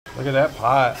Look at that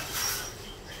pot.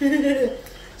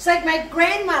 It's like my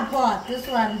grandma pot, this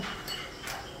one.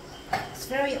 It's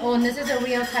very old. This is a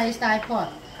real Thai style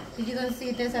pot. You don't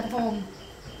see this at home.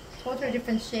 Totally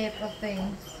different shape of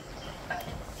things.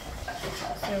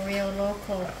 It's a real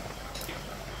local.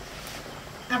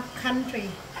 Upcountry.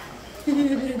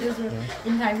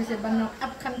 In Thai we say but no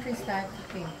upcountry style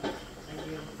cooking.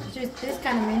 Just this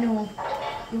kind of menu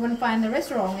you won't find in the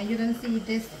restaurant, and you don't see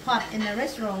this pot in the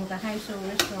restaurant, the high show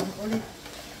restaurant, only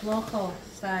local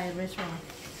style restaurant.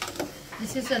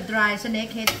 This is a dry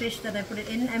snakehead fish that I put it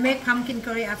in. I make pumpkin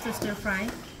curry after stir fry.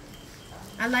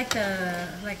 I like a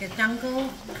jungle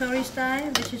curry style,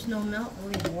 which is no milk,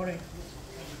 only water.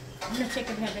 I'm gonna check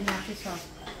if we have enough fish sauce.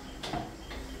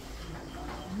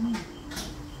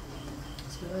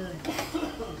 It's good.